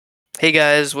Hey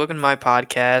guys, welcome to my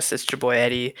podcast. It's your boy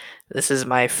Eddie. This is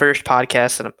my first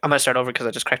podcast, and I'm gonna start over because I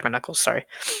just cracked my knuckles. Sorry.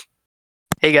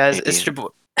 Hey guys, Hey, it's dude.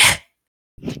 your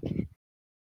boy.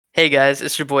 Hey guys,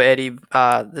 it's your boy Eddie.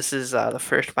 This is my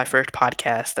first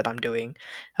podcast that I'm doing,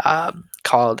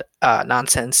 called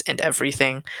Nonsense and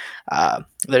Everything.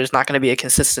 There's not going to be a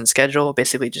consistent schedule.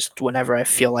 Basically, just whenever I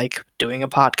feel like doing a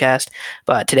podcast.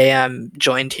 But today I'm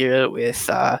joined here with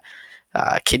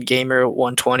Kid Gamer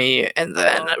 120, and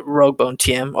then Hello. Roguebone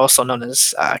TM, also known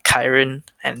as Kyron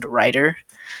and Ryder.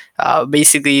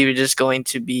 Basically, we're just going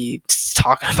to be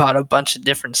talking about a bunch of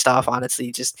different stuff.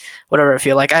 Honestly, just whatever I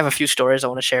feel like. I have a few stories I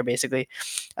want to share. Basically,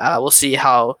 we'll see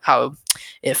how's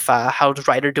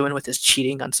Ryder doing with his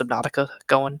cheating on Subnautica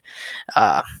going.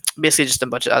 Uh, Basically, just a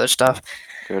bunch of other stuff.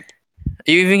 Good.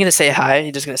 Are you even gonna say hi?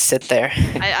 You're just gonna sit there.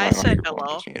 I My said microphone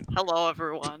hello. is muted. Hello,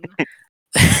 everyone.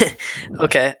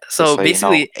 Okay, Just so so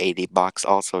basically, you know, 80 bucks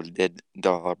also did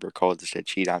developer codes to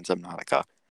cheat on Subnautica.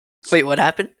 wait, what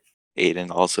happened?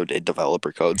 Aiden also did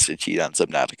developer codes to cheat on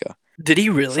Subnautica. Did he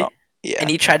really? So, yeah, And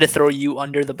he tried to throw you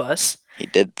under the bus? he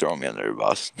did throw me under the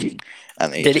bus. And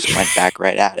then he Did just he? went back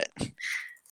right at it.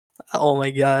 Oh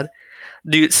my god.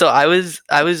 Dude, so when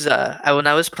I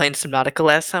was playing Subnautica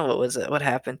last time, what was it? What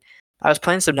happened? I was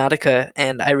playing Subnautica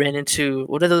and I ran into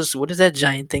what is that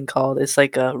giant thing called? It's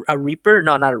like a Reaper?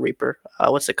 No, not a Reaper.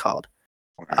 What's it called?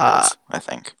 What it Uh is, I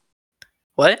think.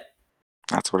 what?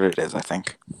 That's what it is, I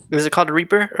think. Was it called a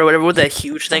Reaper or whatever? With that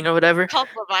huge thing or whatever? Called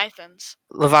Leviathans.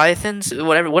 Leviathans?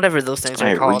 Whatever those It's things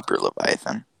are probably called. Reaper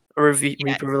Leviathan. Or Yeah, Reaper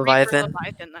Reaper Leviathan.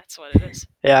 Leviathan, that's what it is.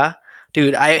 Yeah.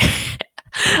 Dude, I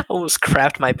almost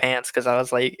crapped my pants because I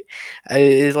was like,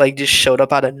 it like just showed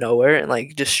up out of nowhere and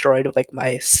like destroyed like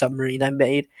my submarine I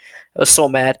made. I was so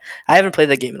mad. I haven't played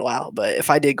that game in a while, but if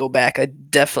I did go back, I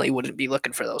definitely wouldn't be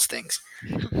looking for those things.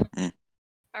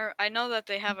 I know that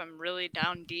they have them really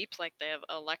down deep, like they have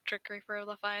electric Reaper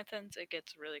Leviathans. It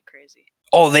gets really crazy.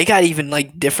 Oh, they got even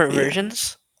like different Yeah.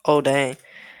 versions. Oh dang.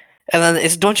 And then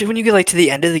don't you when you get like to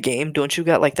the end of the game, don't you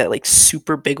got like that like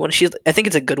super big one? I think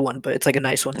it's a good one, but it's like a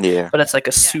nice one. Yeah. But it's like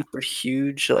a Yeah. super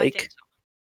huge I like. think so.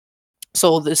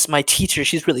 So this my teacher,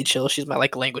 she's really chill. She's my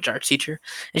like language arts teacher,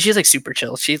 and she's like super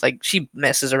chill. She's like she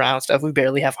messes around and stuff. We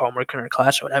barely have homework in her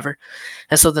class or whatever.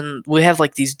 And so then we have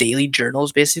like these daily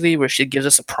journals basically where she gives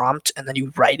us a prompt and then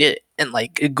you write it in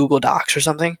like Google Docs or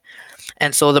something.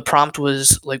 And so the prompt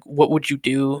was like, what would you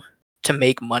do to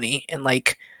make money in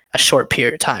like a short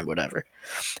period of time, whatever.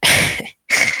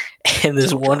 And this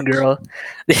Sell one drugs.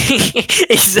 girl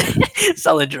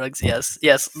selling drugs.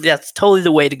 Yes, that's totally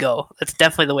the way to go. That's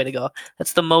definitely the way to go.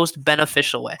 That's the most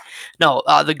beneficial way. No,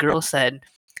 the girl said,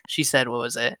 she said, what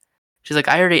was it? She's like,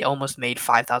 I already almost made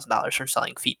 $5,000 from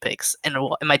selling Feet-pics, and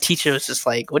my teacher was just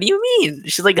like, "What do you mean?"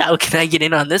 She's like, "How can I get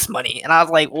in on this money?" And I was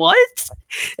like, "What?"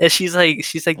 And she's like,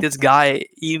 this guy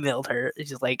emailed her.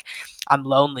 She's like, "I'm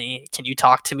lonely. Can you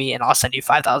talk to me, and I'll send you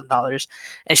 $5,000."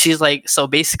 And she's like, so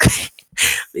basically,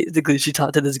 basically, she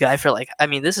talked to this guy for like, I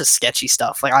mean, this is sketchy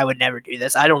stuff. Like, I would never do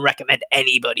this. I don't recommend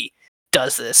anybody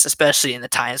does this, especially in the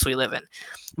times we live in.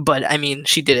 But I mean,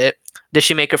 she did it. Did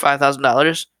she make her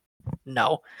 $5,000?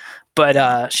 No.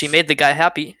 But she made the guy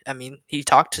happy. I mean, he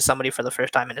talked to somebody for the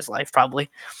first time in his life, probably.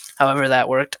 However that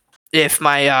worked. If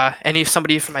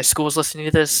somebody from my school is listening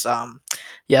to this,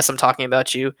 yes, I'm talking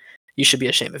about you. You should be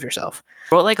ashamed of yourself.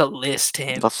 I wrote like a list to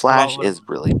him. The Flash about is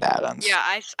really bad on Yeah,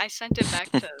 I sent it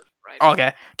back to Ryder.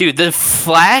 Okay, dude, the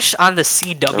Flash on the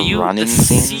the CW, running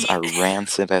scenes are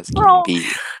rancid as can be.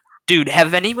 Dude,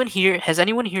 has anyone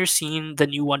here seen the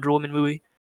new Wonder Woman movie?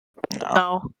 No.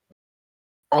 No.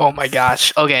 Oh my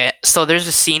gosh. Okay, so there's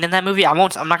a scene in that movie. I'm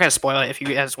not gonna spoil it if you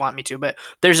guys want me to, but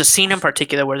there's a scene in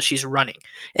particular where she's running,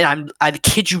 and I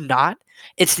kid you not,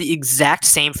 it's the exact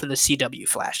same from the CW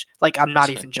Flash. Like I'm not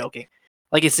even joking.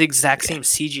 Like it's the exact same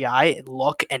CGI and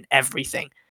look and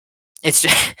everything. It's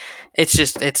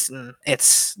just,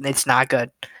 it's not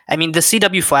good. I mean, the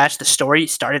CW Flash, the story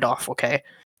started off okay.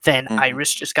 Then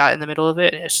Iris just got in the middle of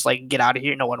it, and it's just like, get out of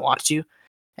here, no one wants you.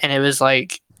 And it was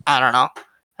like, I don't know.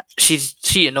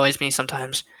 She annoys me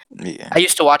sometimes. Yeah. I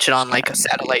used to watch it on She's like kinda a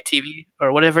satellite TV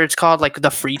or whatever it's called, like the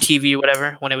free TV or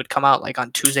whatever, when it would come out like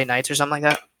on Tuesday nights or something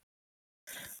like that.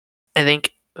 I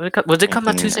think was it come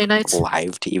on Tuesday nights?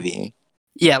 Live TV.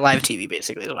 Yeah, live TV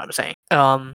basically is what I'm saying.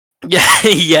 Yeah,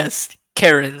 yes,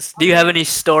 Karens. Do you have any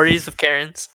stories of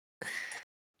Karens?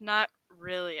 Not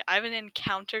really. I haven't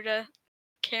encountered a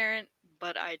Karen,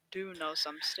 but I do know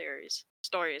some stories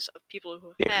of people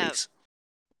who have Series.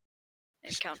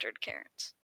 encountered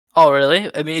Karens. Oh, really?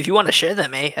 I mean, if you want to share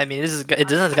them, eh? I mean, it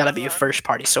doesn't gotta be a first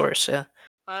party source, yeah.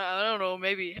 I don't know.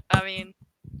 Maybe. I mean,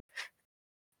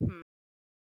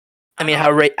 I mean,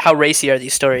 how racy are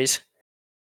these stories?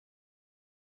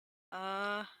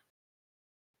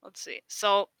 Let's see.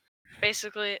 So,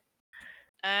 basically,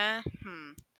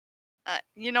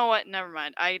 you know what? Never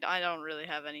mind. I don't really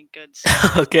have any good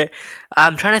stories. Okay,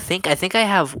 I'm trying to think. I think I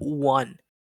have one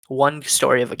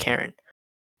story of a Karen.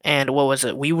 And what was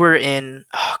it? We were in.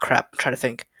 Oh crap! I'm trying to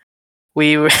think.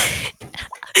 We were.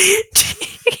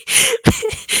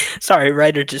 Sorry,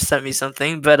 writer just sent me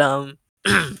something, but I'll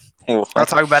What?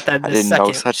 talk about that in I a didn't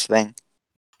know second. such thing.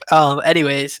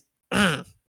 Anyways,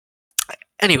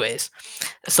 anyways,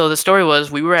 so the story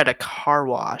was we were at a car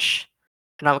wash,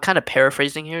 and I'm kind of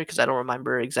paraphrasing here because I don't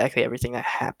remember exactly everything that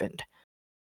happened.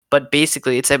 But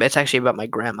basically, it's actually about my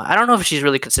grandma. I don't know if she's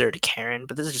really considered a Karen,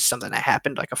 but this is just something that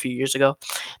happened like a few years ago.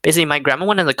 Basically, my grandma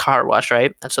went in the car wash,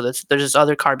 right? And so there's this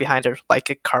other car behind her, like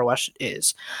a car wash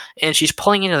is, and she's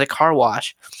pulling into the car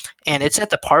wash, and it's at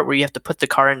the part where you have to put the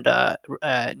car into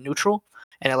neutral,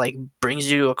 and it like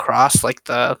brings you across like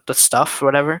the stuff or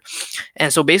whatever.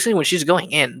 And so basically, when she's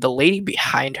going in, the lady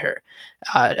behind her,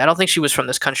 I don't think she was from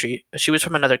this country. She was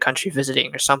from another country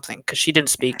visiting or something because she didn't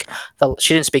speak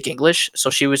English, so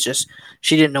she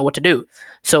didn't know what to do.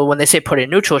 So when they say put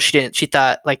in neutral, she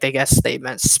thought like they guess they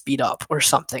meant speed up or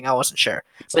something. I wasn't sure,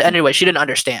 but anyway, she didn't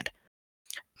understand,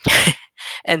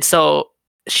 and so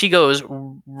she goes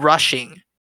rushing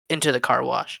into the car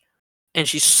wash, and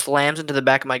she slams into the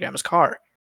back of my grandma's car,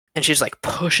 and she's like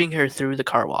pushing her through the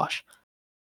car wash.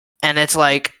 And it's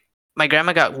like my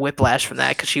grandma got whiplash from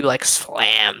that because she like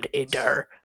slammed into her.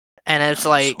 And it's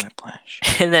like, Whiplash.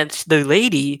 and then the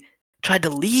lady tried to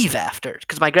leave after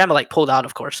because my grandma like pulled out,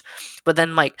 of course. But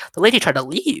then like the lady tried to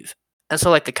leave. And so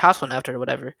like the cops went after her or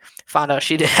whatever, found out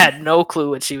she had no clue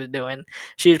what she was doing.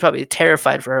 She was probably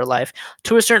terrified for her life.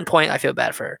 To a certain point, I feel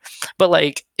bad for her. But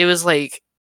like, it was like,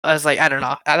 I was like, I don't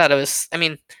know. I thought it was, I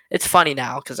mean, it's funny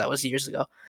now because that was years ago.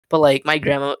 But like my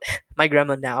grandma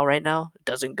now, right now,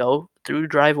 doesn't go through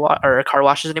or car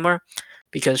washes anymore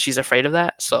because she's afraid of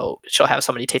that. So she'll have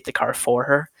somebody take the car for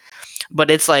her.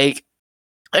 But it's like,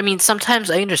 I mean,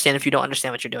 sometimes I understand if you don't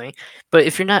understand what you're doing, but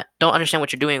if don't understand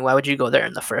what you're doing, why would you go there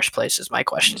in the first place? Is my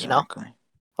question. Exactly.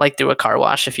 Like through a car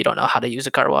wash if you don't know how to use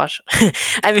a car wash.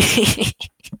 I mean,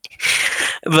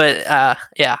 but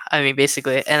yeah, I mean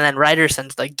basically, and then Ryder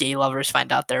sends the gay lovers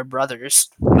find out they're brothers.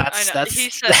 I know. He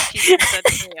said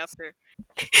to me after.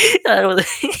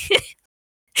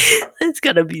 It's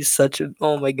gonna be such a,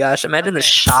 oh my gosh! Imagine the Okay.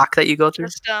 shock that you go through.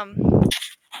 Just I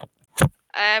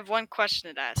have one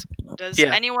question to ask. Does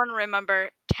Yeah. anyone remember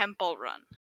Temple Run?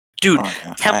 Dude, Oh,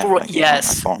 yeah. I Temple have Run, that game on my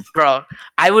yes, phone. bro.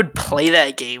 I would play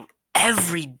that game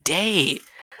every day.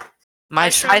 My I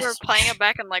sure size were playing it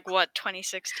back in like what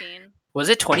 2016. was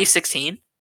it 2016?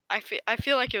 I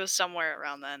feel like it was somewhere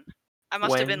around then. I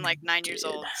must have been When like 9 years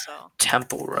did old. So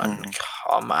Temple Run Mhm.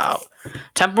 come out?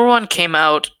 Temple Run came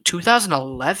out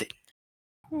 2011.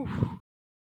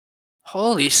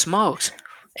 Holy smokes!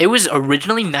 It was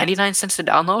originally 99 cents to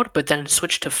download, but then it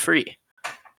switched to free.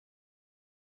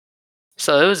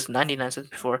 So it was 99 cents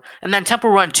before. And then Temple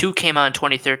Run 2 came out in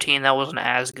 2013. That wasn't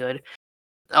as good.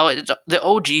 Oh, the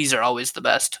OGs are always the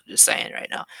best. Just saying right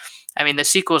now. I mean, the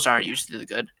sequels aren't usually the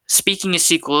good. Speaking of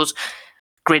sequels,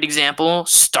 great example,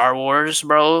 Star Wars,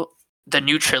 bro. The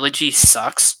new trilogy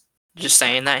sucks. Just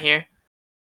saying that here.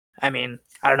 I mean,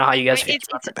 I don't know how you I guys mean, feel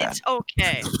about that. it's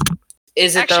okay.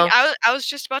 Is it Actually, though? I was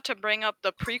just about to bring up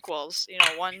the prequels.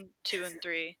 1, 2, and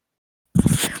 3.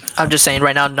 I'm just saying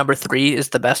right now, number 3 is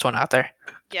the best one out there.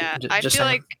 Yeah, Just I feel saying.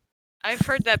 like I've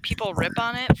heard that people rip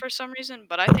on it for some reason,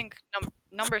 but I think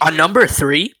number 3. On number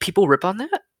 3, people rip on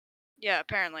that. Yeah,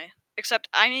 apparently. Except,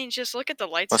 I mean, just look at the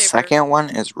The lightsaber second one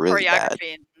is really bad.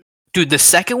 choreography. Dude, the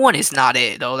second one is not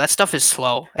it though. That stuff is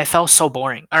slow. It felt so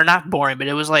boring, or not boring, but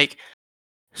it was like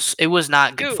it was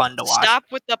not good Dude, fun to watch. stop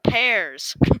with the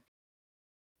pears.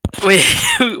 Wait,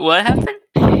 what happened?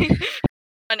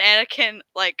 When Anakin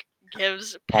like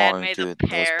gives Padme Oh, dude, the those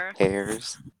pear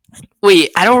pears.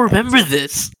 Wait, I don't remember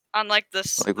this. on like the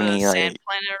Like when he sand like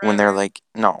planet or when they're whatever. like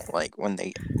no, like when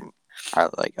they are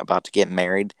like about to get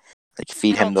married, like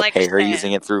feed I him don't the like pear sand.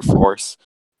 using it through force.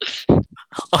 She's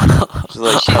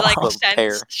like, She like the sends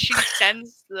pear. she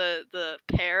sends the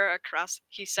pear across.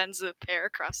 He sends the pear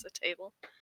across the table.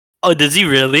 Oh, does he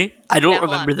really? I don't Yeah,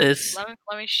 hold remember on. this.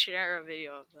 Let me share a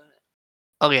video of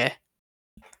that. Okay.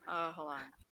 Hold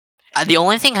on. The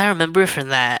only thing I remember from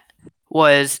that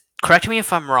was, correct me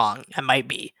if I'm wrong, I might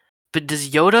be, but does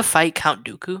Yoda fight Count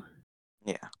Dooku?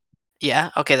 Yeah.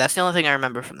 Yeah? Okay, that's the only thing I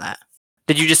remember from that.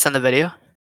 Did you just send the video?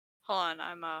 Hold on,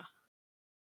 I'm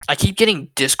I keep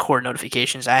getting Discord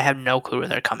notifications. I have no clue where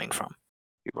they're coming from.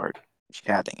 People are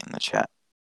chatting in the chat.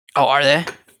 Oh, are they?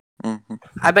 Mm-hmm.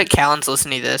 I bet Callan's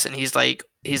listening to this and he's like,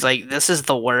 this is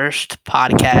the worst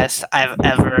podcast I've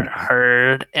ever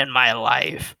heard in my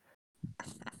life.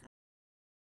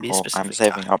 Be a Well, I'm specific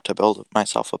saving time. up to build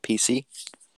myself a PC.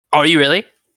 Oh, are you really?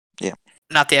 Yeah.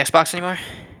 Not the Xbox anymore?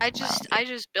 I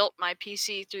just built my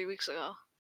PC 3 weeks ago.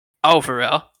 Oh, for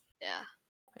real?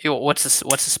 Yeah. What's the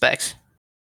specs?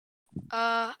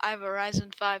 I have a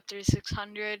Ryzen 5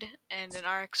 3600 and an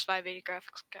RX 580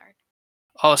 graphics card.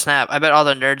 Oh snap! I bet all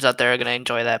the nerds out there are gonna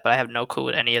enjoy that, but I have no clue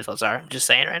what any of those are. I'm just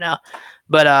saying right now.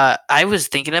 But I was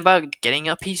thinking about getting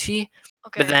a PC,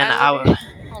 but Okay, then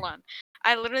hold on.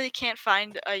 I literally can't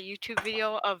find a YouTube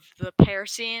video of the pear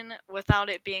scene without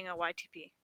it being a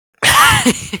YTP.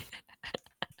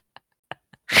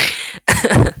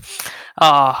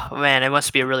 Oh man, it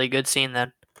must be a really good scene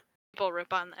then. People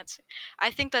rip on that scene.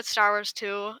 I think that Star Wars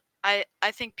 2. I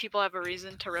think people have a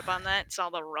reason to rip on that. It's all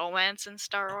the romance in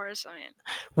Star Wars. I mean,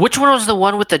 Which one was the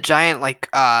one with the giant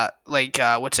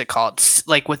what's it called?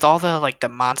 Like with all the the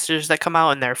monsters that come out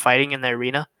and they're fighting in the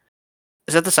arena?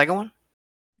 Is that the second one?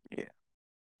 Yeah.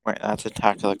 Wait, that's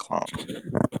Attack of the Clones.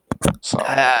 So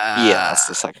yeah, that's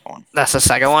the second one. That's the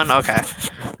second one. Okay,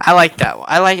 I like that one.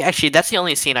 Actually that's the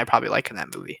only scene I probably like in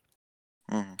that movie.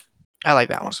 Mm-hmm. I like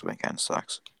that one. Most of it kind of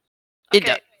sucks. It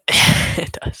okay. does.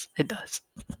 It does. It does.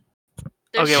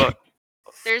 There's, Okay, well,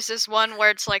 there's this one where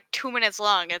it's like 2 minutes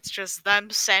long. It's just them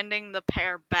sending the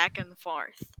pair back and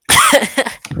forth.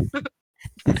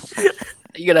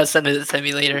 you gotta send it to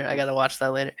me later. I gotta watch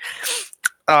that later.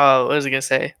 Oh, what was I gonna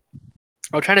say?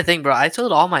 I'm trying to think, bro. I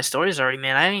told all my stories already,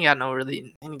 man. I ain't got no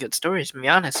really any good stories, to be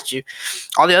honest with you.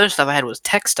 All the other stuff I had was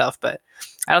tech stuff, but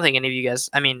I don't think any of you guys.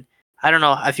 I mean, I don't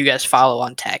know if you guys follow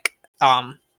on tech,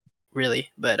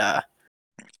 really, but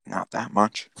Not that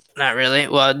much. not really.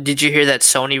 Well, did you hear that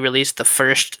Sony released the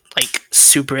first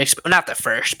super not the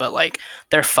first, but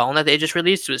their phone that they just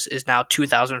released is now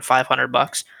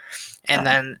 $2,500. And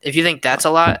then if you think that's a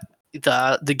lot,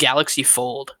 the Galaxy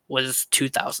Fold was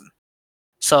 2,000.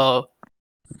 So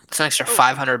it's an extra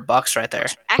 $500 right there.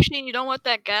 Actually, you know what?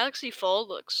 That Galaxy Fold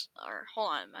looks. Or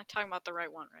hold on, am I talking about the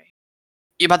right one, right?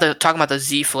 You about to talk about the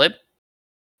Z Flip?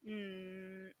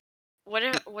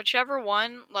 Whichever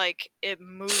one, it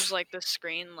moves the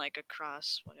screen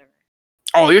across whatever.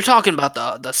 Oh, you're talking about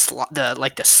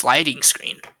the sliding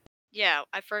screen. Yeah,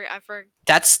 I forgot.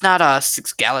 That's not a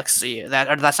Galaxy.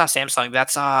 That's not Samsung.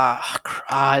 That's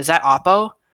is that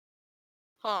Oppo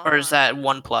or is that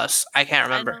OnePlus? I can't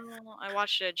remember. I don't know. I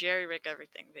watched a Jerry Rig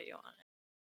Everything video on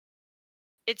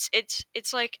it.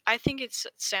 It's like I think it's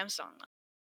Samsung.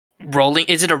 Rolling?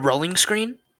 Is it a rolling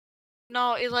screen?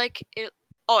 No, it.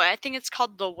 Oh, I think it's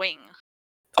called the Wing.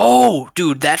 Oh,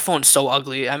 dude, that phone's so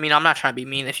ugly. I mean, I'm not trying to be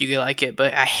mean if you like it,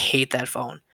 but I hate that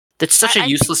phone. That's such a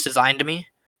useless design to me.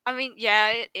 I mean, yeah,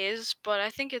 it is, but I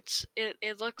think it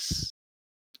looks.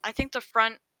 I think the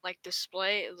front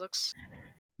display it looks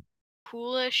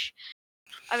coolish.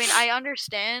 I mean, I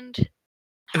understand.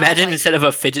 Imagine instead of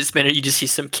a fidget spinner, you just see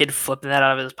some kid flipping that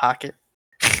out of his pocket.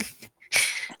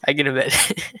 I can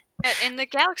imagine. In the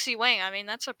Galaxy Wing, I mean,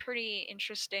 that's a pretty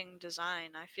interesting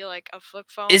design. I feel like a flip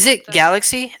phone. Is it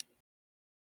Galaxy?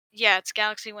 Yeah, it's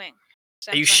Galaxy Wing.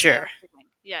 Are you sure? Galaxy Wing.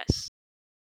 Yes.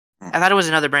 I thought it was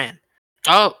another brand.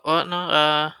 Oh, well,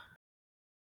 no.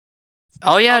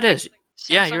 Oh yeah, it is.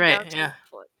 Yeah, you're right. Galaxy Yeah.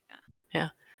 Flip. Yeah.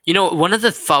 You know, one of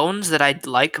the phones that I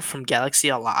like from Galaxy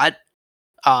a lot,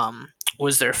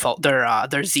 was their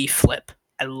Z Flip.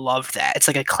 I loved that. It's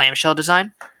like a clamshell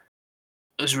design.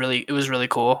 It was really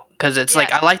cool because it's Yeah.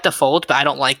 I like the fold, but I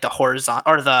don't like the horizontal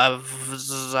or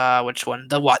which one?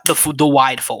 The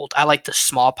wide fold. I like the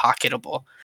small pocketable.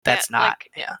 That's not.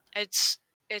 Yeah. It's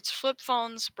flip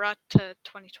phones brought to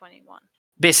 2021.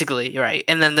 Basically, you're right.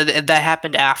 And then that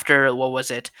happened after what was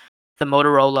it? The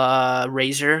Motorola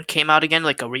Razr came out again,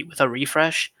 with a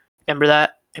refresh. Remember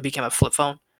that? It became a flip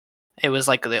phone. It was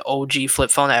like the OG flip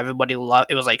phone that everybody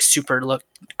loved. It was super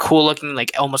cool looking.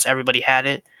 Like almost everybody had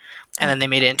it. And then they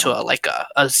made it into a a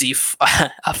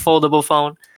foldable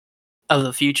phone of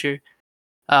the future.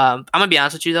 I'm gonna be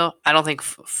honest with you though. I don't think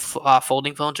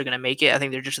folding phones are gonna make it. I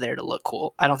think they're just there to look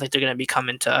cool. I don't think they're gonna become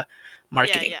into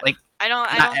marketing. Yeah. I don't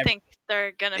think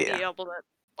they're gonna be Yeah. able to.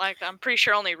 I'm pretty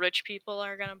sure only rich people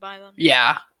are gonna buy them.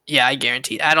 Yeah, I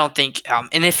guarantee. I don't think.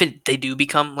 And if they do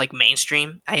become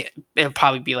mainstream, it'll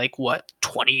probably be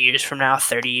 20 years from now,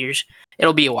 30 years.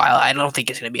 It'll be a while. I don't think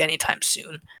it's gonna be anytime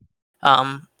soon.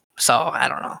 So I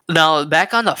don't know. Now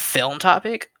back on the film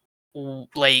topic,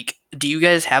 do you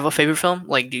guys have a favorite film?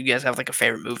 Do you guys have a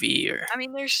favorite movie or? I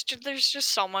mean, there's just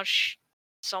so much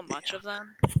of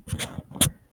them.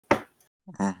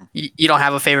 Mm-hmm. You don't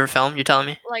have a favorite film? You're telling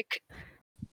me?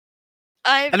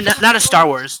 I mean, not a Star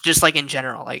Wars, just like in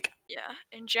general. Like, yeah,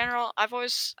 in general, I've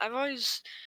always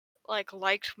like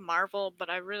liked Marvel, but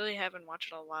I really haven't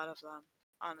watched a lot of them,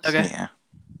 honestly. okay. Yeah.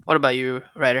 What about you,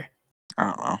 Ryder? I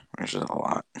don't know. There's just a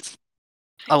lot.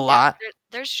 A lot.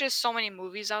 There's just so many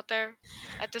movies out there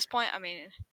at this point. I mean,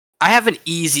 I have an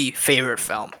easy favorite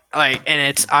film, like, and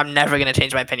it's I'm never gonna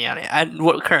change my opinion on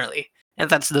it. Currently, and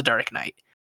that's The Dark Knight,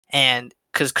 and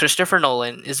because Christopher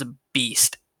Nolan is a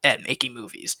beast at making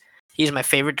movies. He's my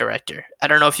favorite director. I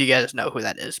don't know if you guys know who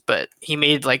that is, but he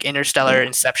made like Interstellar, Yeah.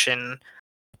 Inception,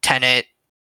 Tenet.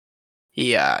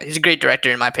 He's a great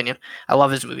director in my opinion. I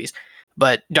love his movies,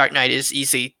 but Dark Knight is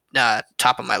easily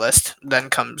top of my list. Then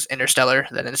comes Interstellar,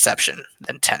 then Inception,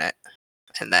 then Tenet,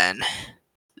 and then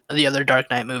the other Dark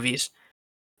Knight movies,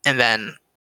 and then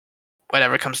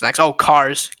whatever comes next. Oh,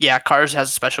 Cars. Yeah, Cars has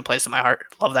a special place in my heart.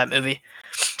 Love that movie.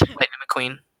 Lightning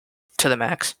McQueen to the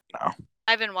max. No.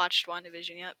 I haven't watched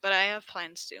WandaVision yet, but I have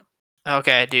plans to.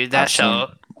 Okay, dude, that I've seen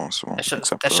show, most of them, that show,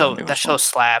 except that for the show, newest that show one.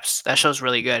 slaps. That show's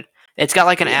really good. It's got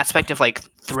like an Yeah. aspect of like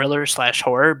thriller slash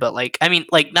horror, but like I mean,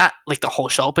 like not like the whole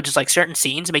show, but just like certain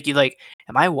scenes make you like,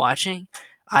 am I watching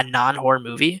a non-horror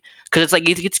movie? Because it's like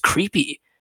it gets creepy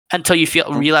until you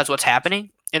realize what's happening,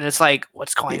 and it's like,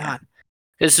 what's going Yeah. on?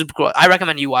 It's super cool. I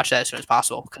recommend you watch that as soon as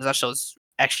possible because that show's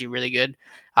actually really good.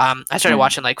 I started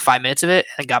watching like 5 minutes of it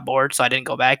and got bored, so I didn't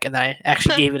go back, and then I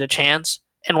actually gave it a chance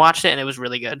and watched it, and it was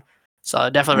really good. So I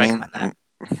definitely recommend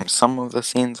that. Some of the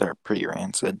scenes are pretty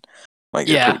rancid. Like,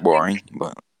 they're Yeah. pretty boring,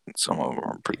 but some of them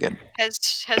are pretty good.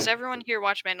 Has everyone here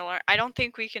watched Mandalorian? I don't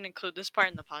think we can include this part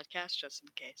in the podcast just in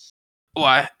case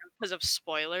Why? because of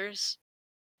spoilers.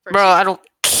 for Bro, season- I don't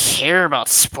care about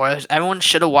spoilers. Everyone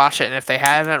should have watched it, and if they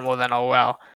haven't, well then oh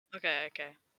well. Okay.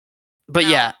 But No.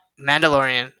 yeah,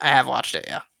 Mandalorian, I have watched it.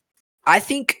 Yeah, I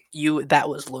think that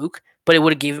was Luke, but it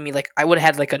would have given me like I would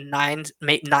have had like a 9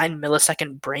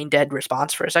 millisecond brain dead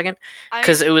response for a second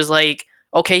because it was like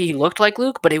okay, he looked like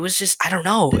Luke, but it was just I don't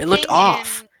know, it looked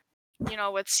off.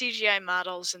 With CGI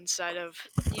models inside of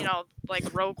like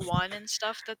Rogue One and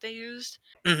stuff that they used.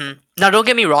 Now, don't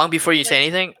get me wrong. Before you say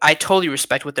anything, I totally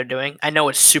respect what they're doing. I know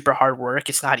it's super hard work.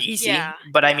 It's not easy,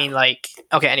 but I mean, like,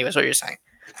 okay. Anyways, what you're saying?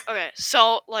 Okay,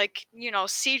 so like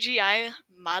CGI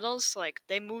models like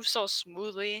they move so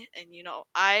smoothly, and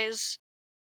eyes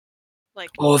like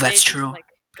Oh, they that's just, true. like,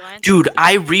 glance. Dude,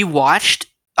 I rewatched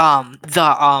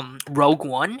the Rogue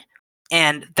One,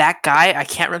 and that guy, I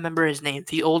can't remember his name,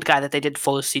 the old guy that they did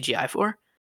full of CGI for,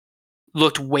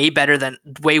 looks way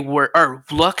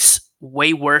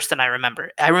worse than I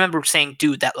remember. I remember saying,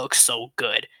 dude, that looks so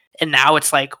good. And now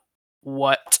it's like,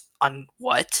 what on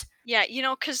what? Yeah,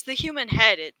 because the human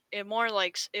head, it more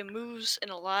like it moves in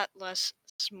a lot less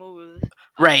smooth.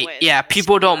 Right. way Yeah, than the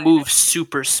people don't CGI. move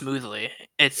super smoothly.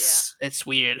 It's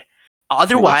weird.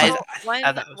 Otherwise,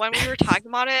 Also, when we were talking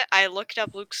about it, I looked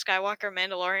up Luke Skywalker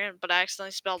Mandalorian, but I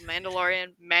accidentally spelled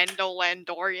Mandalorian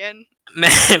Mandolandorian.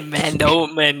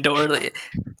 Mandalorian.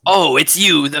 Oh, it's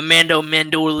you, the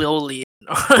Mandalorian.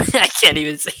 I can't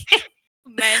even say it.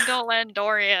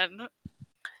 Mandolandorian.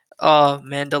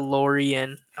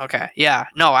 Mandalorian. Okay, yeah.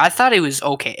 No, I thought it was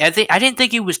okay. I didn't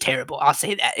think it was terrible. I'll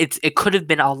say that it could have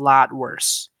been a lot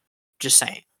worse. Just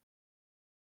saying.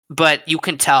 But you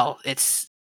can tell it's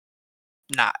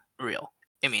not real.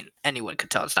 I mean, anyone could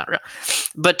tell it's not real.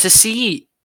 But to see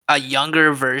a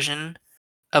younger version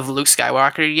of Luke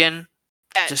Skywalker again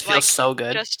just feels so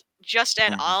good. Just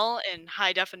at all in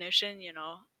high definition,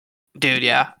 Dude,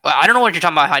 yeah. Well, I don't know what you're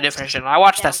talking about high definition. I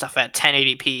watch that stuff at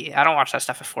 1080p. I don't watch that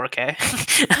stuff at 4K.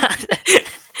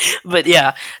 But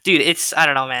yeah, dude, I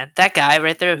don't know, man. That guy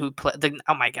right there who played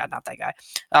oh my god, not that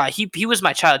guy. He was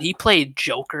my child. He played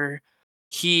Joker.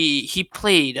 He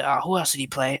played who else did he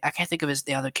play? I can't think of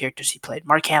the other characters he played.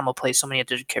 Mark Hamill plays so many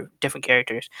different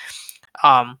characters.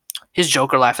 His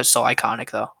Joker laugh is so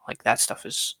iconic though. Like that stuff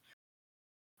is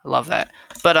I love that.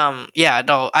 But yeah,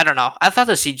 no, I don't know. I thought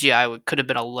the CGI could have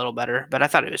been a little better, but I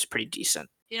thought it was pretty decent.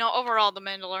 Overall the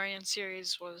Mandalorian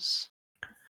series was.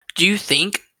 Do you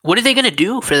think what are they gonna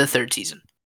do for the third season?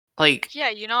 Like,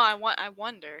 yeah, I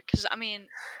wonder because I mean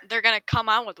they're gonna come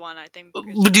out with one. I think.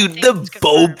 Dude,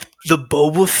 the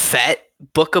Boba Fett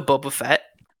book of Boba Fett,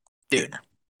 dude,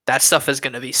 that stuff is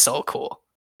gonna be so cool.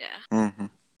 Yeah.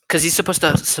 Because he's supposed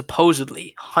to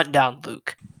supposedly hunt down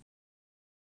Luke.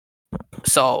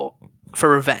 So for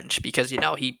revenge, because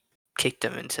he kicked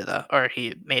him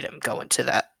he made him go into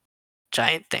that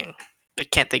giant thing. I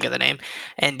can't think of the name,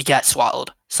 and he got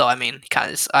swallowed. So I mean,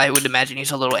 I would imagine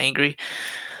he's a little angry,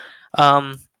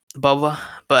 Boba.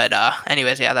 But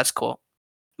anyways, yeah, that's cool.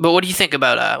 But what do you think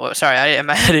about sorry, I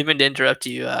didn't mean to interrupt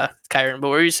you, Kyron. But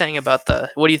what were you saying about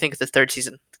what do you think of the third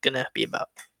season gonna be about.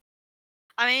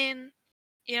 I mean,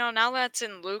 now that's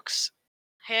in Luke's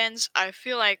hands, I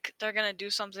feel like they're gonna do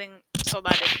something so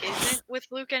that it isn't with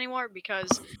Luke anymore. Because,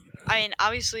 I mean,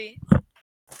 obviously,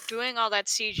 doing all that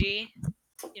CG,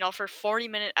 for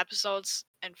 40-minute episodes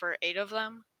and for 8 of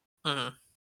them, Mhm.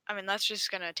 I mean, that's just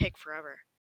gonna take forever.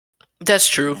 That's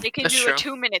true. They can That's do true. a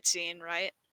 2-minute scene,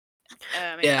 right?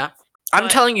 Yeah. I'm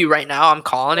but telling you right now, I'm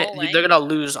calling it. full They're gonna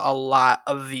lose a lot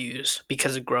of views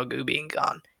because of Grogu being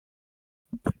gone.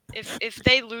 if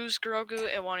they lose Grogu,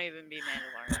 it won't even be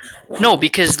Mandalorian. No,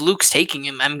 because Luke's taking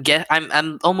him.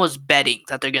 I'm almost betting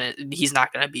that he's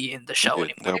not gonna be in the show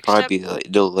anymore. There'll probably be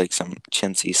like some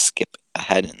chintzy skip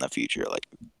ahead in the future, like.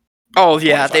 Oh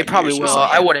yeah, they 4 or 5 probably years or will.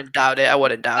 something. I wouldn't doubt it. I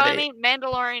wouldn't doubt I it. mean,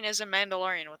 Mandalorian isn't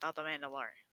Mandalorian without the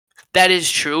Mandalorian. That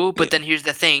is true, but Yeah. then here's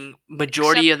the thing: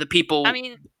 majority of the people I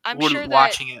mean, I'm were sure that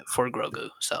watching it for Grogu.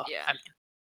 So yeah. I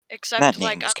Except That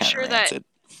like name is I'm kind sure of that rancid.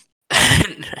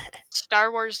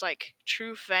 Star Wars like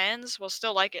true fans will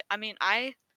still like it. I mean,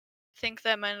 I think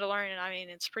that Mandalorian. I mean,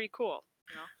 it's pretty cool.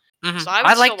 So I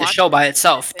I would like still the watch show it by even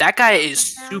itself. if it That guy is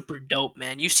doesn't have. super dope,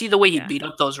 man. You see the way he Yeah. beat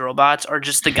up those robots, or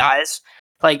just the guys.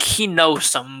 Like he knows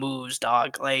some moves,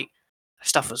 dog. Like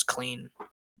stuff was clean.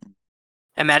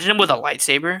 Imagine him with a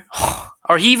lightsaber,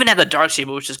 or he even had the dark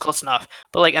saber, which is close enough.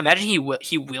 But like, imagine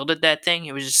he wielded that thing.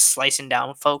 It was just slicing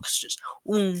down folks, just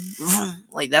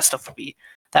like that stuff would be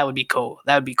cool.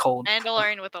 That would be cold,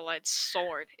 Mandalorian with a light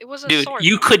sword. It was a dude. sword.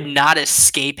 You Though. could not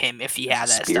escape him if he It's had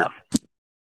a that spear. stuff.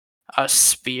 A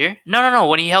spear? No.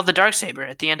 When he held the dark saber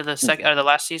at the end of the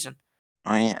last season.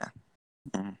 Oh yeah.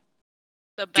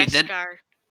 The Dude, best scar.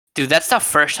 Dude, that's the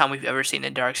first time we've ever seen a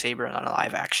dark saber on a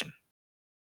live action.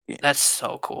 Yeah. That's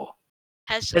so cool.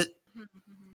 Has.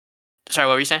 Sorry,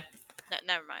 what were you saying?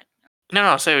 Never mind.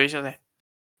 No. Sorry, what were you saying?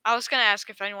 I was gonna ask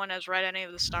if anyone has read any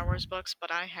of the Star Wars books,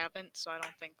 but I haven't, so I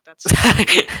don't think that's.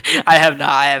 I have not.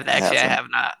 I have actually. I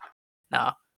haven't. have not.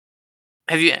 No.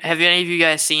 Have any of you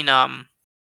guys seen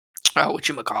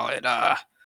whatchamacallit?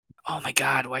 Oh my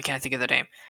god, why can't I think of the name?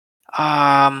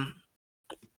 I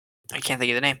can't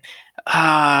think of the name.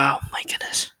 Oh my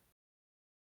goodness.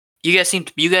 You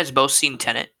guys both seen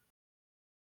Tenet?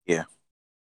 Yeah.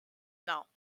 No.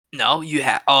 No, you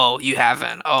have. Oh, you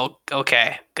haven't. Oh,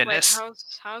 okay. Goodness. Wait,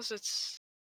 how's it?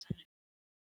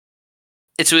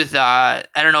 It's with I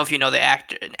don't know if you know the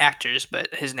actors,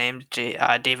 but his name's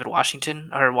David Washington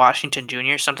or Washington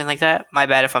Jr. something like that. My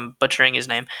bad if I'm butchering his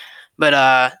name,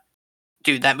 but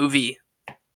dude, that movie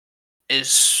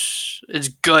is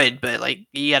good, but like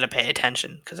you gotta pay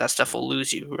attention because that stuff will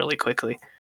lose you really quickly.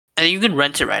 And you can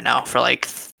rent it right now for like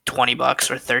 $20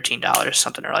 or $13,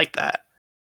 something or like that.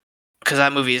 Because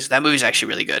that movie's actually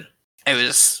really good. It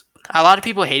was a lot of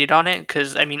people hated on it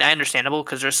because I mean, understandable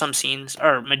because there's some scenes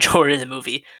or majority of the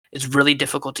movie is really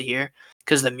difficult to hear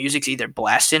because the music's either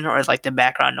blasting or like the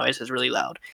background noise is really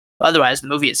loud. But otherwise, the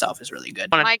movie itself is really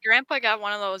good. My grandpa got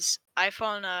one of those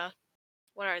iPhone.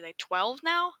 What are they? 12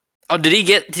 now? Oh, did he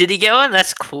get one?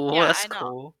 That's cool. Yeah, That's I know.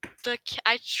 cool.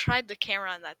 I tried the camera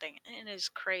on that thing, and it is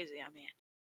crazy. I mean,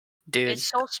 Dude, it's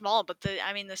so small, but the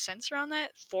sensor on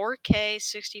that 4K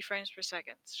 60 frames per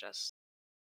second. It's just.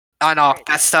 I know crazy.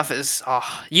 that stuff is.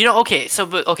 Oh, okay. So,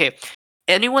 but okay,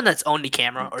 anyone that's owned a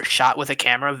camera or shot with a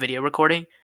camera, video recording,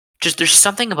 just there's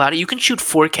something about it. You can shoot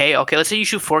 4K. Okay, let's say you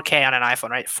shoot 4K on an iPhone,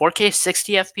 right? 4K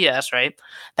 60 FPS, right?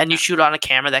 Then you shoot on a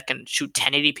camera that can shoot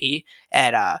 1080p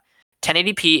at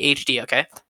 1080p HD. Okay,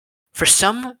 for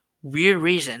some weird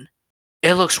reason,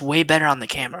 it looks way better on the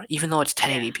camera, even though it's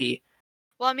 1080p.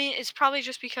 Well, I mean, it's probably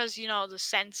just because the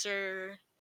sensor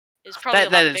is probably a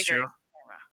lot That is bigger. true.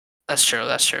 That's true.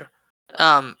 That's true.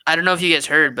 I don't know if you guys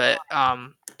heard, but I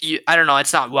don't know.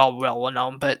 It's not well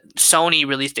known, but Sony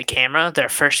released a camera, their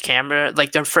first camera,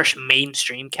 like their first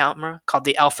mainstream camera, called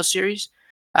the Alpha series.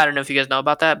 I don't know if you guys know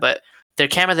about that, but their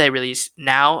camera they released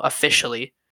now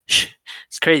officially,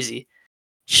 it's crazy,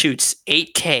 shoots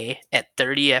 8K at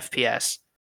 30 FPS,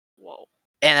 Whoa.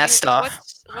 and that stuff.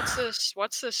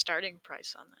 What's the starting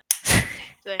price on that?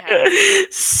 They have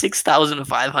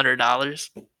 $6,500.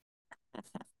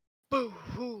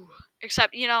 Boo-hoo.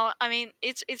 Except, I mean,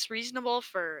 it's reasonable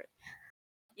for,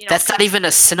 That's not 'cause- even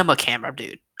a cinema camera,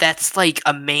 dude. That's like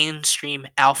a mainstream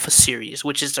Alpha series,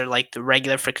 which is like the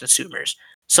regular for consumers.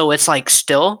 So it's like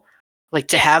still like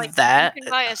to have like, that you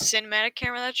can buy a cinematic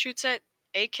camera that shoots at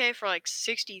 8K for like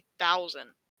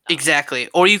 60,000. exactly,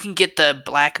 or you can get the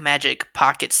Blackmagic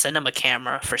Pocket Cinema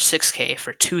camera for 6K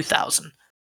for 2,000.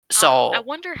 So I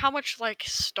wonder how much like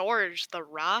storage the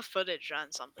raw footage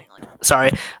on something like that.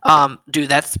 sorry, dude,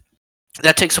 that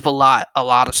takes up a lot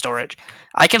of storage.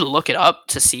 I can look it up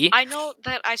to see. I know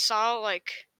that I saw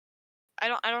like I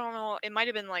don't know. It might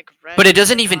have been like red. But it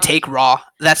doesn't or even not. take RAW.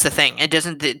 That's the thing. It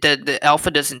doesn't. The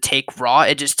alpha doesn't take RAW.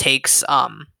 It just takes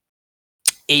 8K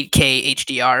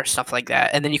HDR stuff like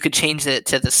that, and then you could change it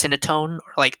to the Cinetone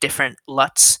or like different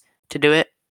LUTs to do it.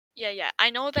 Yeah. I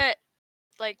know that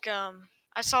like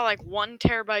I saw like 1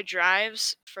 terabyte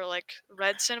drives for like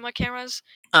red cinema cameras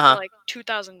for like $2,000 or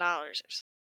something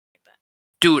like that.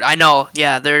 Dude, I know.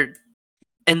 Yeah, they're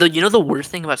and the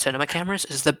worst thing about cinema cameras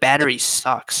is the battery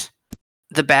sucks.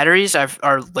 The batteries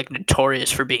are like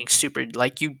notorious for being super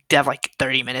like you have like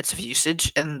 30 minutes of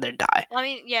usage and they die. Well, I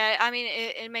mean, yeah, I mean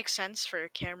it makes sense for a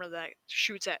camera that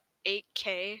shoots at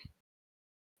 8K.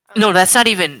 No, that's not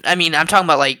even. I mean, I'm talking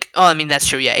about like. Oh, I mean that's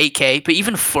true. Yeah, 8K. But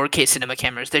even 4K cinema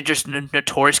cameras, they're just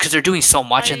notorious because they're doing so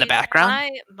much in the background.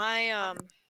 My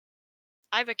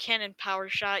I have a Canon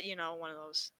PowerShot, one of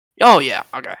those. Oh yeah.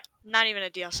 Okay. Not even a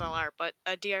DSLR, but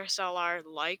a DSLR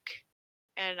like,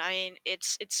 and I mean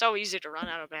it's so easy to run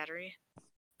out of battery.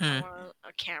 I want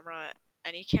a camera,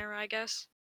 any camera, I guess.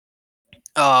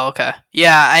 Oh, okay.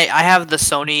 Yeah, I have the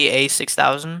Sony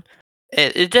A6000.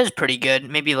 It does pretty good.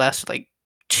 Maybe less like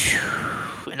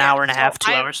an hour and a half, 2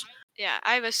 hours. Yeah,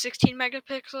 I have a 16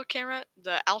 megapixel camera,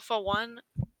 the Alpha 1,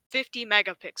 50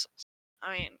 megapixels.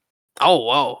 I mean. Oh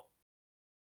whoa.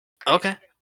 Crazy. Okay.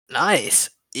 Nice.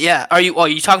 Yeah. Are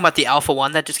you talking about the Alpha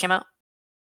 1 that just came out?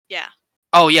 Yeah.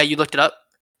 Oh yeah, you looked it up?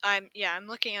 I'm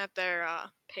looking at their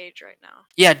page right now.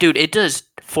 Yeah, dude, it does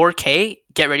 4K.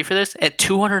 Get ready for this at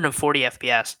 240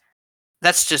 FPS.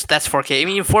 That's 4K. I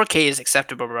mean, 4K is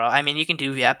acceptable, bro. I mean, you can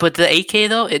do that, but the 8K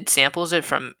though, it samples it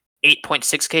from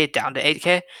 8.6K down to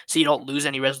 8K, so you don't lose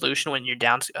any resolution when you're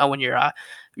down. When you're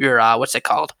what's it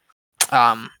called?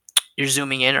 You're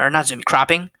zooming in or not zooming,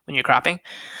 cropping when you're cropping,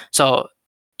 so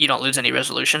you don't lose any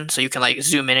resolution. So you can like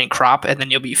zoom in and crop, and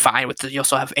then you'll be fine with the. You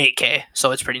also have 8K,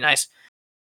 so it's pretty nice.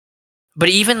 But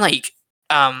even like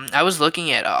I was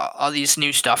looking at all these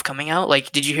new stuff coming out.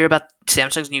 Like, did you hear about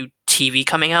Samsung's new TV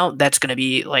coming out? That's gonna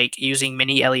be like using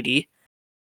mini LED.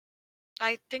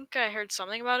 I think I heard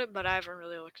something about it, but I haven't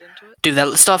really looked into it. Dude,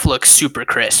 that stuff looks super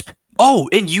crisp. Oh,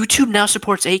 and YouTube now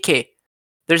supports 8K.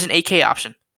 There's an 8K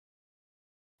option.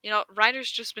 Ryder's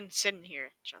just been sitting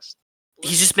here,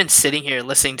 He's just been sitting here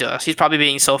listening to us. He's probably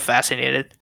being so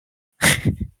fascinated.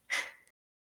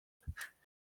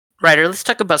 Ryder, let's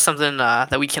talk about something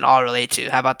that we can all relate to.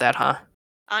 How about that, huh?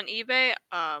 On eBay,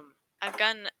 I've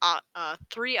gotten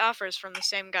 3 offers from the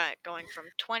same guy, going from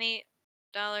 $20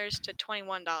 to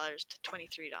 $21 to $23.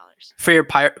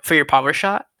 For your power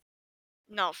shot?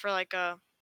 No, for like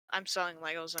I'm selling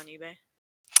Legos on eBay.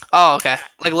 Oh, okay.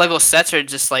 Like Lego sets or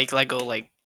just like Lego like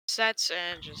sets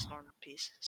and just normal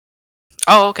pieces.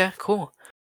 Oh, okay, cool.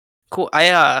 Cool.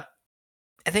 I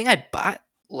think I bought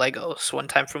Legos one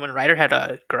time from when Ryder had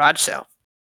a garage sale.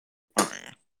 I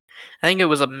think it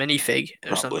was a minifig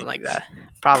or something like that.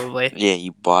 Probably. Yeah,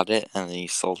 you bought it and then you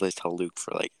sold it to Luke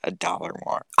for like $1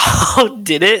 more. Oh,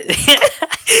 did it?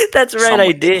 That's right, Someone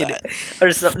I did. that.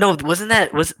 Or so, no, wasn't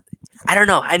that I don't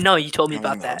know. I know you told me I think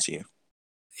about that. was you.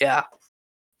 Yeah.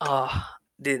 Oh,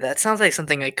 dude, that sounds like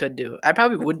something I could do. I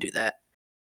probably would do that.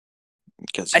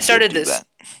 Because I started do this.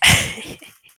 That.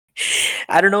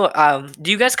 I don't know.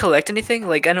 Do you guys collect anything?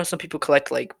 Like, I know some people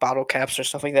collect like bottle caps or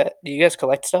stuff like that. Do you guys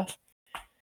collect stuff?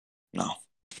 No.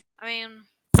 I mean,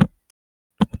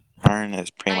 Aaron is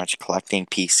pretty much collecting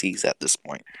PCs at this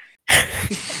point.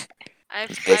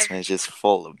 His basement is just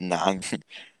full of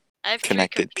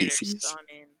non-connected PCs. So,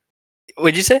 I mean,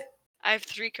 What'd you say? I have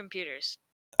 3 computers.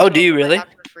 Oh, do you really? I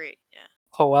got for free. Yeah.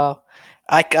 Oh wow.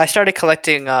 I started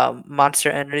collecting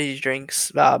Monster Energy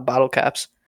drinks bottle caps.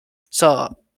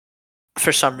 So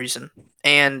for some reason,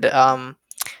 and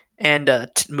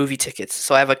movie tickets.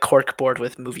 So I have a cork board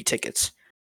with movie tickets,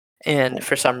 and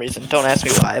for some reason, don't ask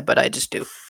me why, but I just do.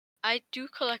 I do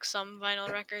collect some vinyl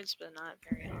records, but not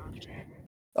very often.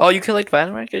 Oh, you collect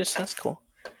vinyl records? That's cool.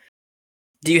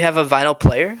 Do you have a vinyl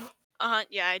player?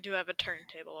 Yeah, I do have a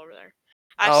turntable over there.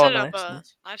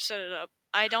 Nice. I've set it up.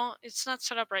 It's not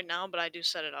set up right now, but I do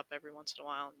set it up every once in a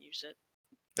while and use it.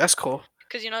 That's cool.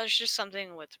 Because there's just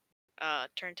something with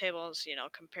turntables,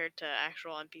 compared to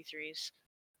actual MP3s.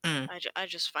 I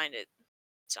just find it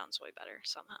sounds way better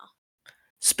somehow.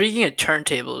 Speaking of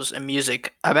turntables and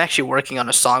music, I'm actually working on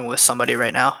a song with somebody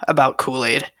right now about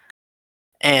Kool-Aid,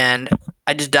 and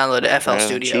I just downloaded FL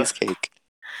Studio. Cheesecake.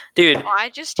 Dude. Oh, I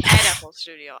just had FL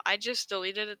Studio. I just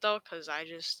deleted it though because I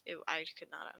could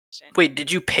not understand. Wait,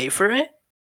 did you pay for it?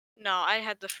 No, I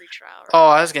had the free trial. Right? Oh,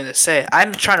 I was gonna say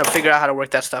I'm trying to figure out how to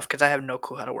work that stuff because I have no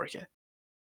clue how to work it.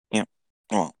 Yeah.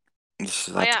 Well, this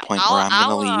is at the point where I'm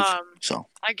gonna leave. So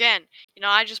again,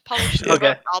 I just published the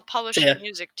Okay. book. I'll publish the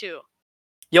music too.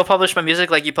 You'll publish my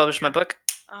music like you publish my book?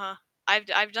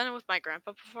 I've done it with my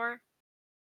grandpa before.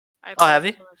 I Oh, have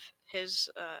published you? some of his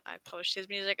I published his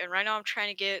music, and right now I'm trying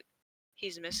to get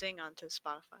He's Missing onto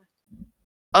Spotify.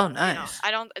 Oh, You know, nice.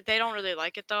 they don't really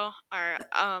like it though. Or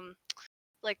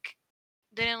like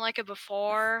they didn't like it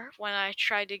before when I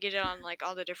tried to get it on like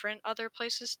all the different other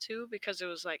places too, because it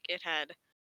was like it had,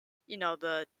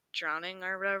 the drowning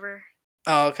or whatever,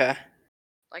 Oh, okay.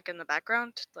 like in the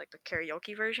background, like the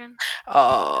karaoke version, because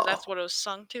Oh. that's what it was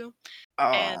sung to.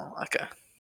 And Oh, okay.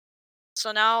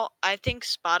 so now I think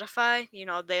Spotify,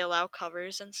 they allow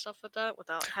covers and stuff with that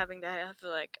without having to have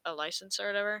like a license or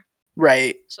whatever.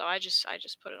 Right. So I just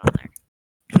put it on there.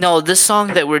 No, this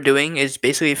song that we're doing is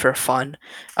basically for fun.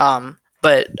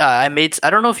 But I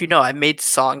don't know if you know, I made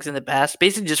songs in the past,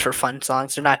 basically just for fun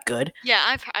songs. They're not good. Yeah,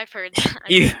 I've heard that.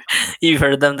 You you've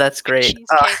heard them. That's Like great.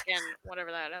 Cheesecake and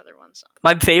whatever that other one's.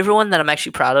 My favorite one that I'm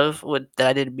actually proud of that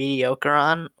I did mediocre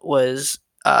on was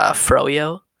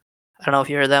Froyo. I don't know if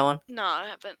you heard that one. No, I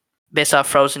haven't. Based off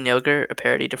frozen yogurt, a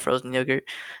parody to frozen yogurt.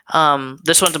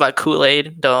 This one's about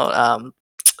Kool-Aid. Don't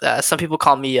some people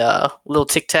call me little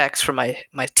Tic Tacs for my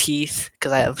teeth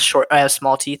because I have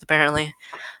small teeth apparently,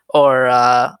 or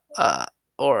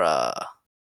or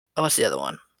what's the other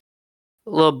one?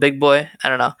 Little big boy. I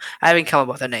don't know. I haven't come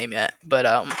up with a name yet, but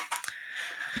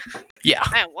yeah.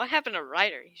 Man, what happened to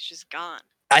Ryder? He's just gone.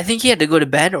 I think he had to go to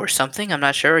bed or something. I'm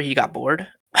not sure. He got bored.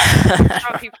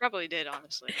 He probably did,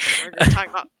 honestly. We're just talking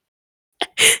about.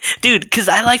 Dude, because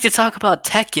I like to talk about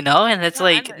tech, and it's Yeah,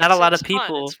 I know, like not a lot of it's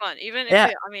people. It's fun. Even if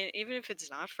Yeah. even if it's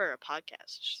not for a podcast,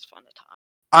 it's just fun to talk.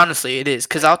 Honestly, it is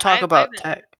because I'll talk about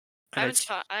tech. I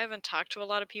haven't talked to a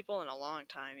lot of people in a long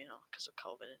time, because of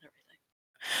COVID and everything.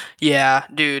 Yeah,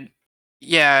 dude.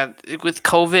 Yeah, with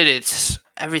COVID, it's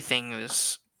everything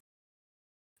is.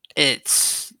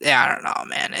 I don't know,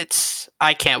 man.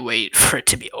 I can't wait for it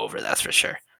to be over. That's for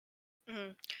sure.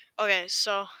 Okay,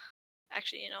 so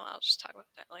actually, I'll just talk about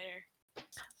that later.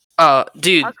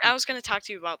 Dude. I was gonna talk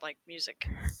to you about like music.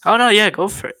 Oh no, yeah, go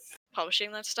for it.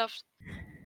 Publishing that stuff.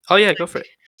 Oh yeah, go for it.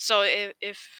 So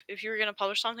if you were gonna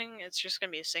publish something, it's just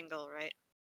gonna be a single, right?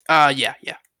 Yeah.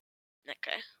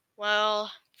 Okay.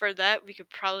 Well, for that,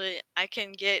 I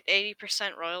can get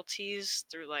 80% royalties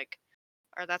through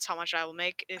or that's how much I will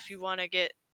make. If you want to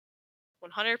get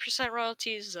 100%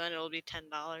 royalties, then it'll be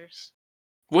 $10.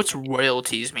 What's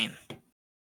royalties mean?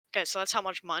 Okay, so that's how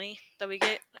much money that we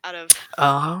get out of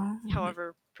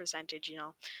however percentage,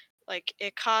 Like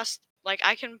it costs,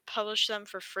 I can publish them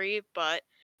for free, but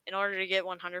in order to get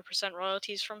 100%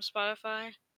 royalties from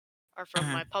Spotify or from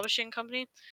my publishing company,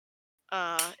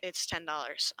 it's $10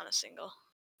 on a single.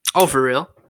 Oh, for real?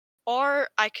 Or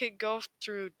I could go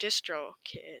through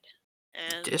DistroKid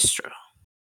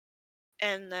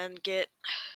and then get,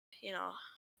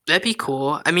 That'd be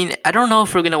cool. I mean, I don't know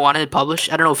if we're gonna want to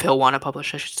publish. I don't know if he'll want to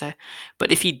publish, I should say.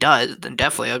 But if he does, then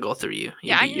definitely I'll go through you.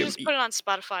 Yeah, I can just put it on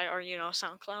Spotify or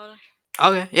SoundCloud.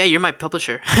 Okay, yeah, you're my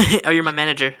publisher. Oh, you're my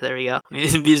manager. There we go.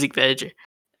 Music manager.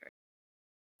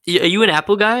 Are you an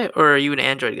Apple guy or are you an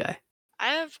Android guy?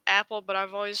 I have Apple, but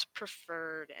I've always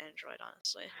preferred Android,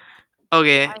 honestly.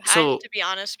 Okay, I so have to be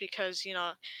honest because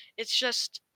it's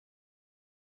just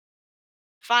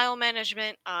file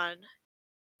management on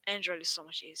Android is so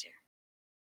much easier.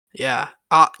 yeah.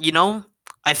 I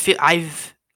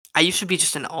used to be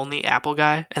just an only Apple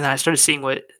guy, and then I started seeing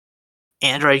what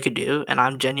Android could do, and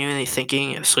I'm genuinely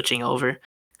thinking of switching over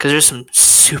because there's some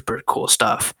super cool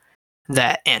stuff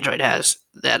that Android has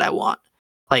that I want,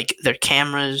 like their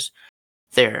cameras,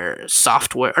 their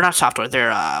software, or not software,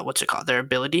 their what's it called, their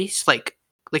abilities,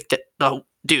 oh,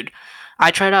 dude. I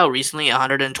tried out recently a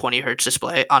 120 hertz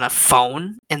display on a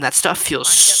phone, and that stuff feels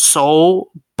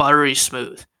so buttery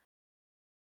smooth.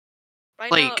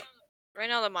 Right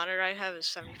now the monitor I have is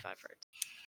 75 hertz.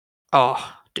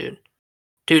 Oh, dude,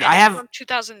 And I it's have from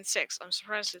 2006. I'm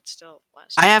surprised it still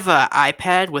lasts. I have an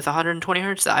iPad with 120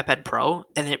 hertz, the iPad Pro,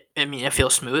 and it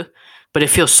feels smooth, but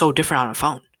it feels so different on a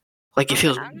phone. Like it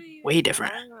feels way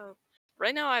different.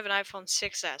 Right now I have an iPhone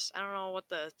 6s. I don't know what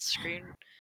the screen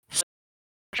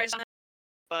is on it,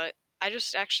 but I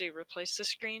just actually replaced the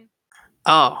screen.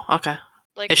 Oh, okay.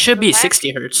 It should be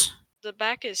 60 hertz. The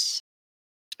back is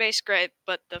space gray,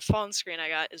 but the phone screen I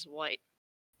got is white.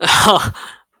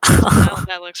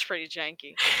 That looks pretty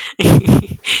janky.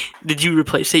 Did you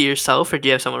replace it yourself, or do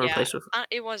you have someone replace it?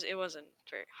 It wasn't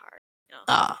very hard.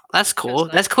 That's cool.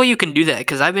 That's cool. You can do that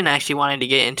because I've been actually wanting to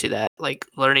get into that, like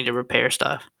learning to repair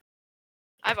stuff.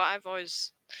 I've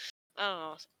always, I don't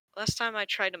know. Last time I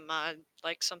tried to mod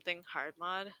like something hard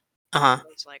mod, it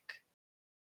was like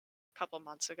a couple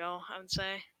months ago, I would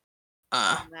say.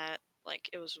 And that like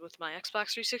it was with my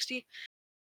Xbox 360.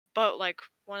 But like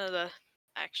one of the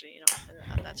actually,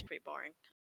 that's pretty boring.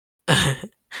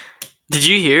 Did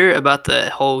you hear about the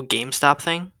whole GameStop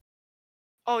thing?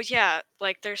 Oh yeah,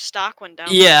 like their stock went down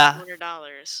by like Yeah,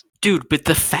 $200. dude, but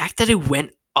the fact that it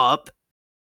went up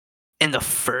in the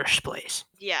first place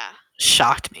Yeah.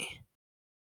 shocked me.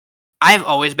 I've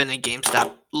always been a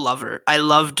GameStop lover. I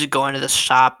loved going to the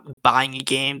shop, buying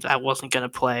games I wasn't gonna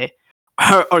play,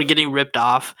 or getting ripped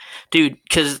off, dude.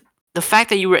 Because the fact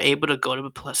that you were able to go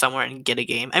to somewhere and get a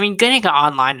game. I mean, getting it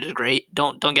online is great.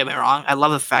 Don't get me wrong. I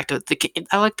love the fact that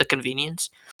I like the convenience.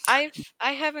 I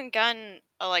haven't gotten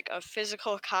a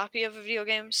physical copy of a video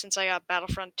game since I got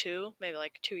Battlefront 2, maybe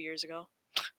like 2 years ago.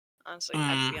 Honestly, I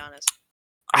have to be honest.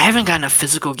 I haven't gotten a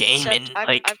physical game Except in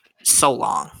like so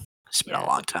long. It's been a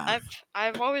long time.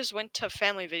 I've always went to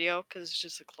Family Video because it's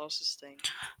just the closest thing.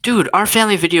 Dude, our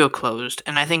Family Video closed,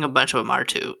 and I think a bunch of them are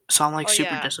too. So I'm like Oh, super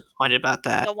yeah. disappointed about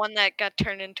that. The one that got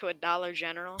turned into a Dollar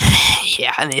General.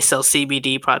 Yeah, and they sell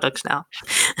CBD products now.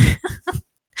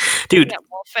 Dude, Yeah,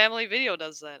 well, Family Video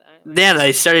does that. yeah,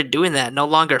 they started doing that. No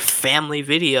longer Family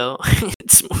Video.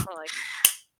 It's more Or like,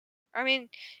 I mean,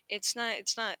 it's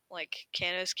not like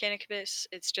cannabis.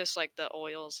 It's just like the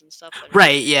oils and stuff. That are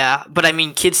right, yeah. But I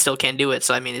mean, kids still can't do it,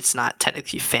 so I mean, it's not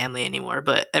technically family anymore.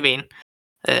 But I mean,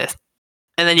 uh,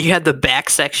 and then you had the back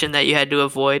section that you had to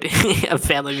avoid a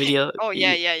Family Video. Oh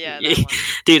yeah, that one.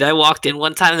 Dude, I walked in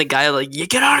one time, and the guy was like, "You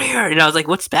get out of here!" And I was like,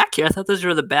 "What's back here? I thought those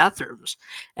were the bathrooms."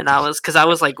 And because I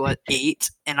was like, what, 8,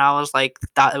 and I was like,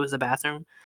 thought it was the bathroom,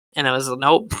 and I was like,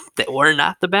 nope, they were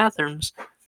not the bathrooms.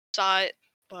 Saw it,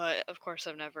 but of course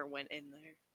I've never went in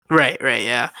there. Right,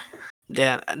 yeah.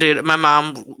 Yeah, dude,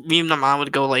 me and my mom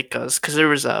would go like, cause there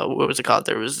was what was it called?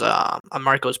 There was a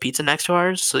Marco's Pizza next to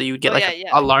ours, so you would get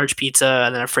a large pizza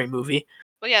and then a free movie.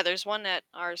 Well, yeah, there's one at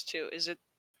ours too. Is it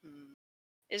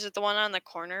the one on the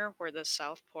corner where the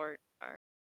Southport are?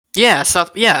 Yeah,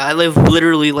 Yeah, I live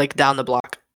literally like down the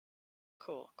block.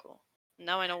 Cool.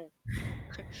 Now I know.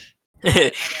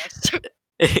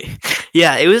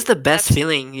 Yeah, it was the best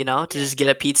feeling, to just get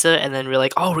a pizza and then we're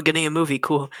like, oh, we're getting a movie,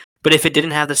 cool. But if it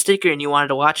didn't have the sticker and you wanted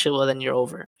to watch it, well, then you're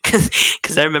over.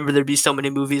 Because I remember there'd be so many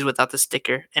movies without the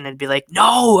sticker, and it'd be like,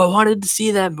 no, I wanted to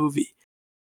see that movie.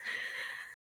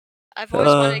 I've always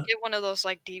wanted to get one of those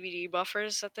like DVD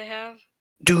buffers that they have.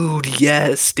 Dude,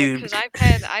 yes, dude. Because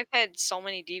I've had so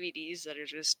many DVDs that are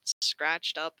just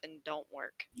scratched up and don't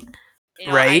work.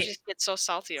 Right? I just get so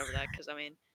salty over that because I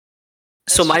mean.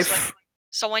 So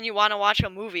So when you want to watch a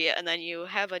movie and then you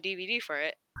have a DVD for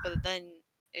it, but then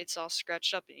it's all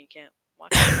scratched up and you can't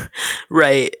watch it.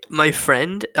 Right. My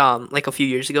friend, like a few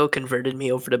years ago, converted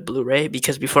me over to Blu-ray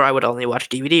because before I would only watch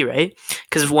DVD, right?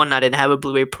 Because one, I didn't have a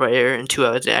Blu-ray player, and two,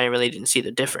 I really didn't see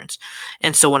the difference.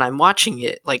 And so when I'm watching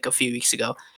it, like a few weeks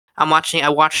ago, I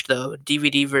watched the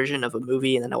DVD version of a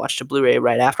movie, and then I watched the Blu-ray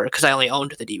right after because I only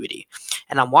owned the DVD.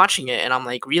 And I'm watching it, and I'm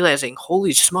like realizing,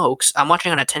 holy smokes, I'm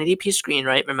watching on a 1080p screen,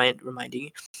 right? Reminding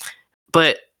you,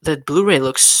 but the Blu-ray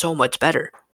looks so much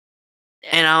better. Yeah.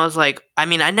 And I was like, I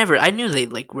mean, I knew they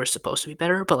like were supposed to be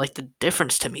better, but like the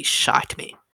difference to me shocked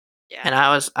me. Yeah. And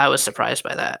I was surprised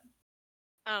by that.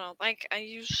 I don't know. Like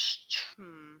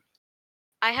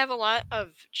I have a lot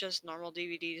of just normal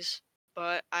DVDs,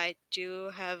 but I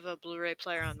do have a Blu-ray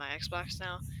player on my Xbox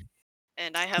now,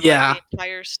 and I have like the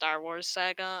entire Star Wars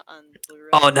saga on Blu-ray.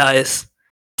 Oh, nice.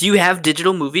 Do you have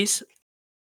digital movies?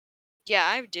 Yeah,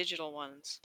 I have digital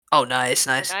ones. Oh, nice.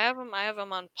 Like I have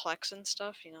them on Plex and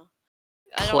stuff.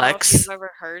 I don't know if Plex? you've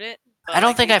ever heard it. But I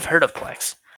don't think I've heard of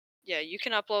Plex. Yeah, you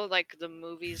can upload like the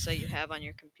movies that you have on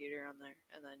your computer on there,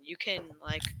 and then you can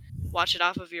like watch it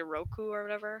off of your Roku or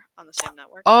whatever on the same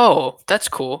network. Oh, that's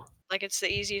cool. Like it's the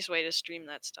easiest way to stream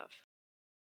that stuff.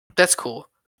 That's cool.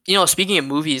 Speaking of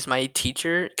movies, my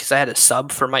teacher, because I had a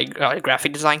sub for my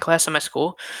graphic design class in my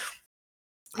school,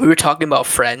 we were talking about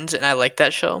Friends, and I like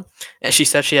that show. And she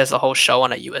said she has the whole show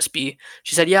on a USB.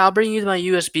 She said, "Yeah, I'll bring you my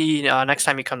USB next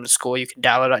time you come to school. You can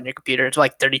download it on your computer. It's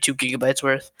like 32 gigabytes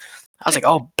worth." I was like,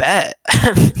 "Oh, bet."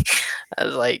 I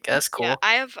was like, "That's cool." Yeah,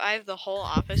 I have the whole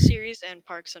Office series and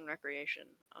Parks and Recreation.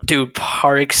 Dude,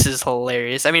 Parks is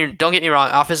hilarious. I mean, don't get me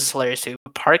wrong, Office is hilarious too.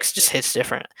 But Parks just hits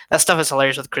different. That stuff is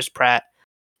hilarious with Chris Pratt.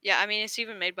 Yeah, I mean it's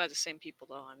even made by the same people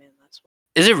though. I mean that's.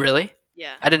 Is it really?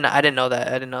 Yeah. I didn't know that.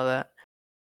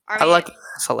 I mean,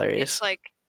 it's hilarious. It's like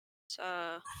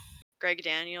Greg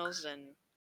Daniels and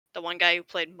the one guy who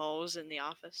played Mose in The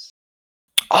Office.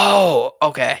 Oh,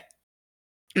 okay.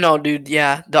 No, dude,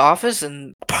 yeah, The Office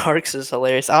and Parks is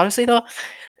hilarious. Honestly, though,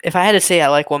 if I had to say I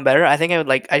like one better, I think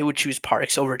I would choose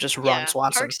Parks over just Ron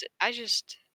Swanson. Parks,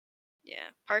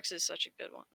 Parks is such a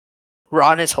good one.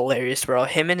 Ron is hilarious, bro.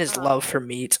 Him and his Oh. love for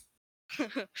meat.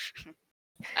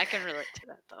 I can relate to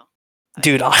that though.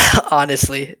 Dude,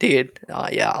 honestly, dude.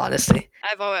 Yeah, honestly.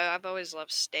 I've always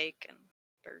loved steak and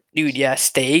burgers. Dude, yeah,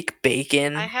 steak,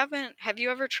 bacon. I haven't. Have you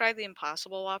ever tried the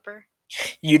Impossible Whopper?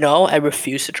 You know, I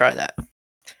refuse to try that.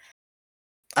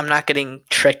 I'm not getting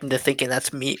tricked into thinking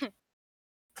that's meat.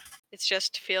 It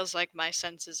just feels like my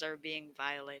senses are being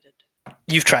violated.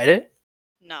 You've tried it?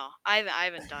 No, I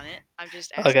haven't done it. I'm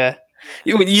just asking. Okay.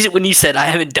 When you said I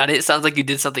haven't done it, it sounds like you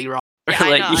did something wrong. Yeah,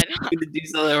 Like I you know. did do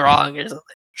something wrong or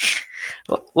something.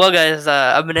 Well, guys,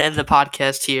 I'm gonna end the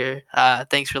podcast here.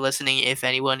 Thanks for listening. If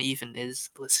anyone even is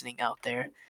listening out there,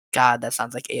 God, that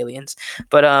sounds like aliens.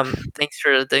 But thanks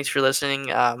for listening.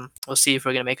 We'll see if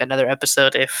we're gonna make another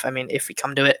episode if we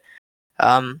come to it.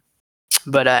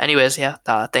 But anyways, yeah.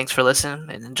 Thanks for listening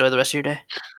and enjoy the rest of your day.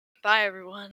 Bye, everyone.